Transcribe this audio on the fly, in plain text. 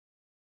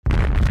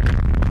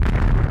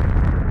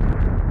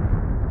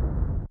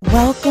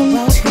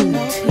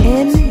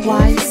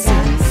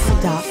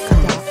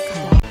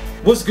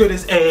What's good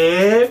is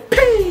AP?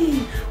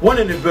 1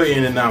 in a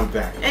billion and I'm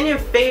back. And your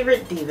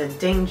favorite diva,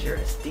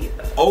 Dangerous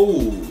Diva.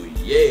 Oh,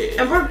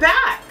 yeah. And we're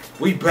back.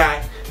 We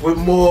back with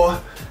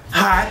more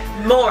hot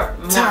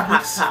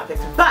hot topics.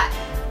 But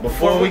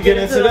before we get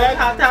into that,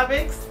 hot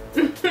topics,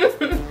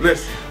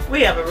 listen.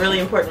 We have a really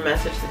important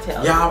message to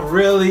tell. Y'all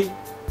really,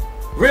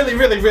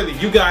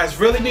 you guys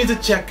really need to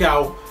check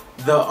out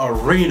The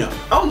Arena.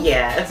 Oh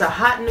yeah, it's a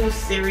hot new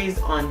series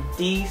on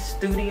D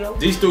Studio.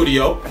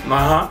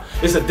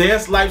 It's a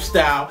dance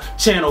lifestyle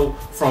channel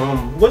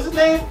from, what's his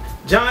name?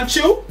 John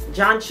Chu?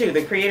 John Chu,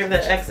 the creator of the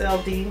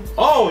XLD.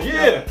 Oh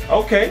yeah,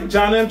 okay.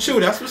 John M. Chu,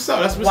 that's what's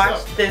up,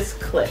 Watch this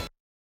clip.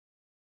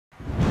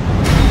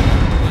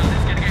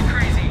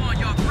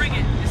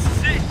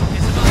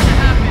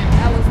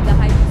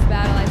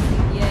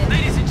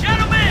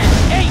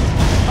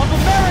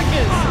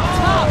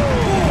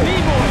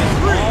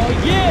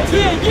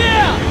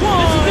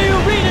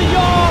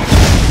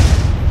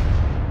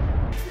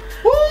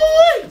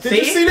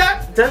 Did you see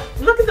that?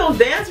 Look at those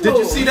dance moves. Did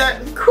you see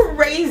that?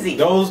 Crazy.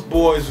 Those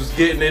boys was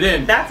getting it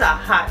in. That's a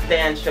hot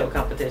dance show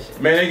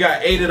competition. Man, they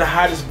got 8 of the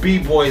hottest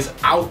B-boys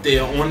out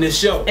there on this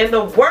show. In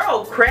the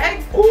world,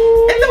 Craig.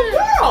 Ooh. In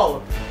the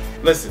world.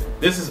 Listen,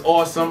 this is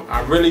awesome.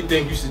 I really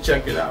think you should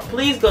check it out.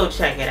 Please go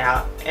check it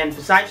out. And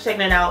besides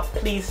checking it out,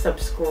 please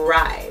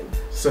subscribe.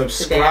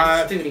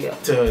 Subscribe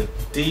to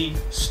D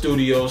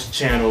Studio's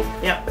channel.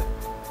 Yep.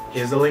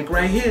 Here's the link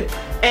right here.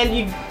 And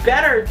you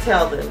better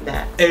tell them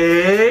that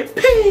AP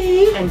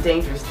and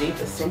Dangerous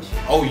Diva sent you.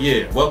 Oh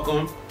yeah,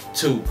 welcome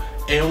to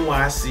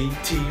NYC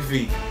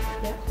TV.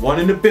 Yep. 1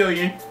 in a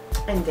billion.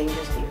 And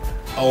Dangerous Diva.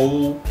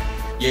 Oh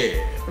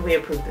yeah. We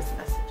approve this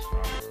message.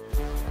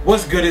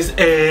 What's good is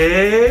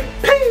AP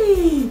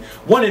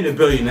 1 in a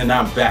billion and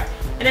I'm back.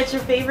 And it's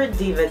your favorite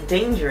diva,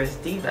 Dangerous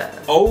Diva.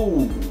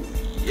 Oh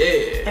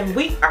yeah. And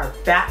we are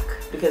back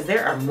because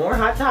there are more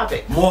hot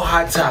topics. More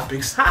hot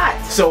topics. Hot.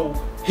 So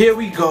here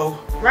we go.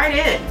 Right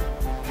in.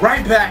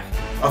 Right back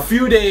a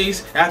few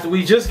days after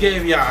we just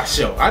gave y'all a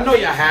show. I know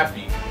y'all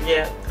happy.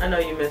 Yeah, I know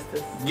you missed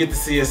this. Get to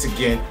see us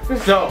again.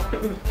 So,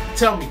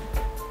 tell me,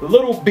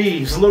 little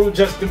Biebs, little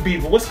Justin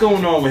Bieber, what's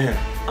going on with him?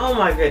 Oh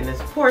my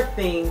goodness, poor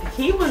thing.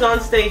 He was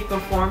on stage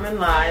performing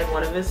live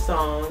one of his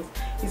songs.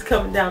 He's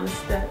coming down the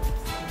steps,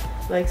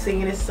 like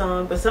singing his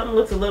song, but something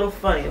looks a little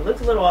funny. It looks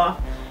a little off.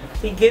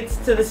 He gets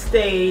to the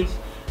stage.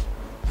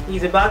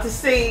 He's about to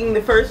sing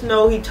the first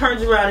note. He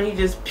turns around and he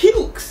just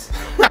pukes.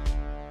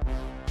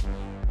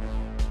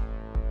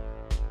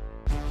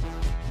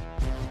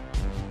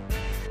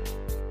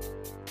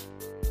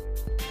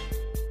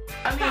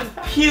 I mean,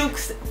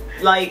 pukes,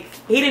 like,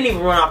 he didn't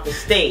even run off the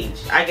stage.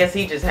 I guess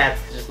he just had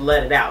to just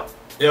let it out.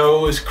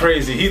 Yo, it was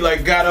crazy. He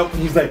like got up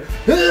and he's like,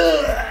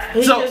 ugh!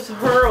 He just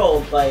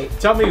hurled, like.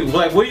 Tell me,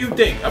 like, what do you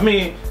think? I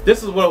mean,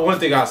 this is one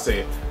thing I'll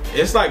say.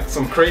 It's like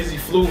some crazy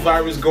flu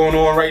virus going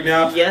on right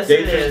now. Yes,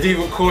 it is.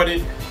 Diva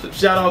recorded.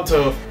 Shout out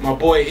to my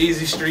boy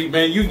Easy Street,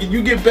 man.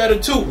 You get better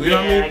too. You know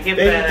what I mean? I get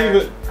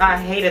better.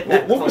 I hated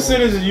that. What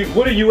percentage are you?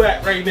 What are you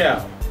at right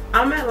now?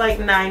 I'm at like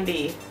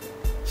 95%.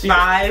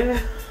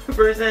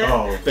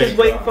 Oh, just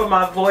waiting for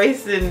my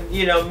voice and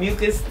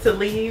mucus to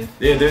leave.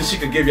 Yeah, then she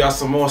could give y'all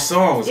some more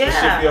songs. Yeah, it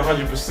should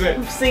be 100%.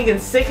 I'm singing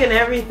sick and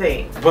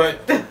everything.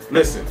 But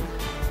listen.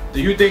 Do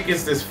you think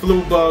it's this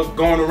flu bug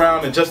going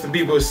around and Justin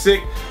Bieber is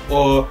sick?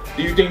 Or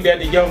do you think that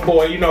the young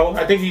boy,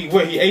 I think he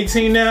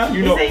 18 now?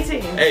 He's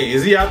 18. Hey,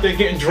 is he out there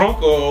getting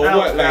drunk or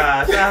what?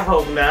 Gosh, I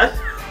hope not.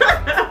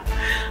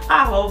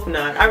 I hope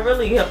not. I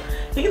really hope.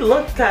 He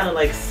looked kind of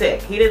like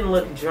sick. He didn't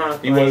look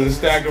drunk. He wasn't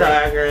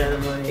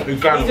staggering. He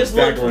just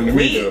looked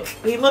weak.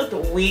 He looked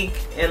weak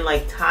and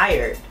like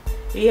tired.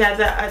 He had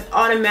that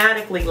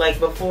automatically, like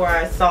before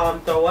I saw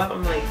him throw up,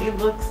 I'm like, he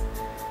looks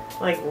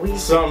like weak.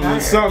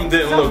 Something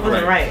didn't look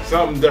right.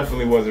 Something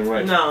definitely wasn't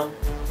right. No.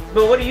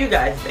 But what do you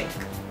guys think?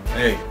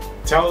 Hey,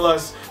 tell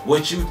us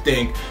what you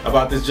think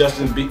about this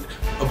Justin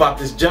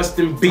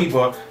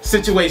Bieber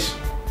situation.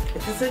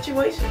 It's a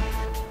situation.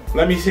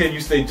 Let me hear you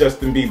say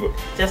Justin Bieber.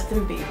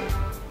 Justin Bieber.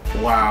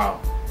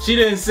 Wow. She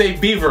didn't say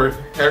Bieber,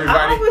 everybody.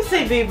 I always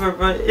say Bieber,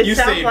 but it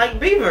sounds like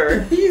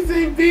Bieber. You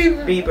say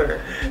Bieber.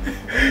 Bieber.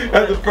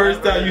 That's the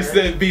first time you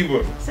said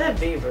Bieber. I said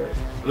Bieber.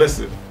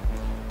 Listen.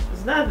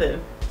 It's nothing.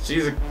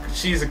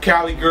 She's a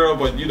Cali girl,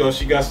 but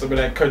she got some of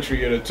that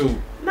country in her too.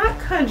 Not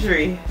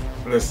country.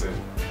 Listen,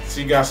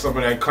 she got some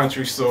of that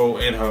country soul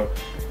in her.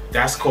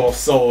 That's called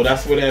soul.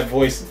 That's where that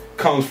voice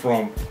comes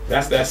from.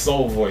 That's that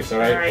soul voice,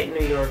 alright? Alright,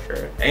 New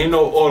Yorker. Ain't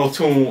no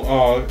auto-tune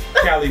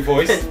Cali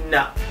voice.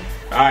 No.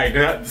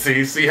 Alright,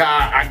 see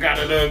how I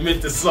gotta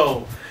admit the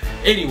soul.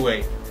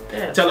 Anyway,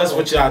 tell us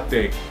what y'all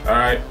think,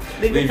 alright?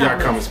 Leave y'all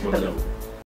comments below.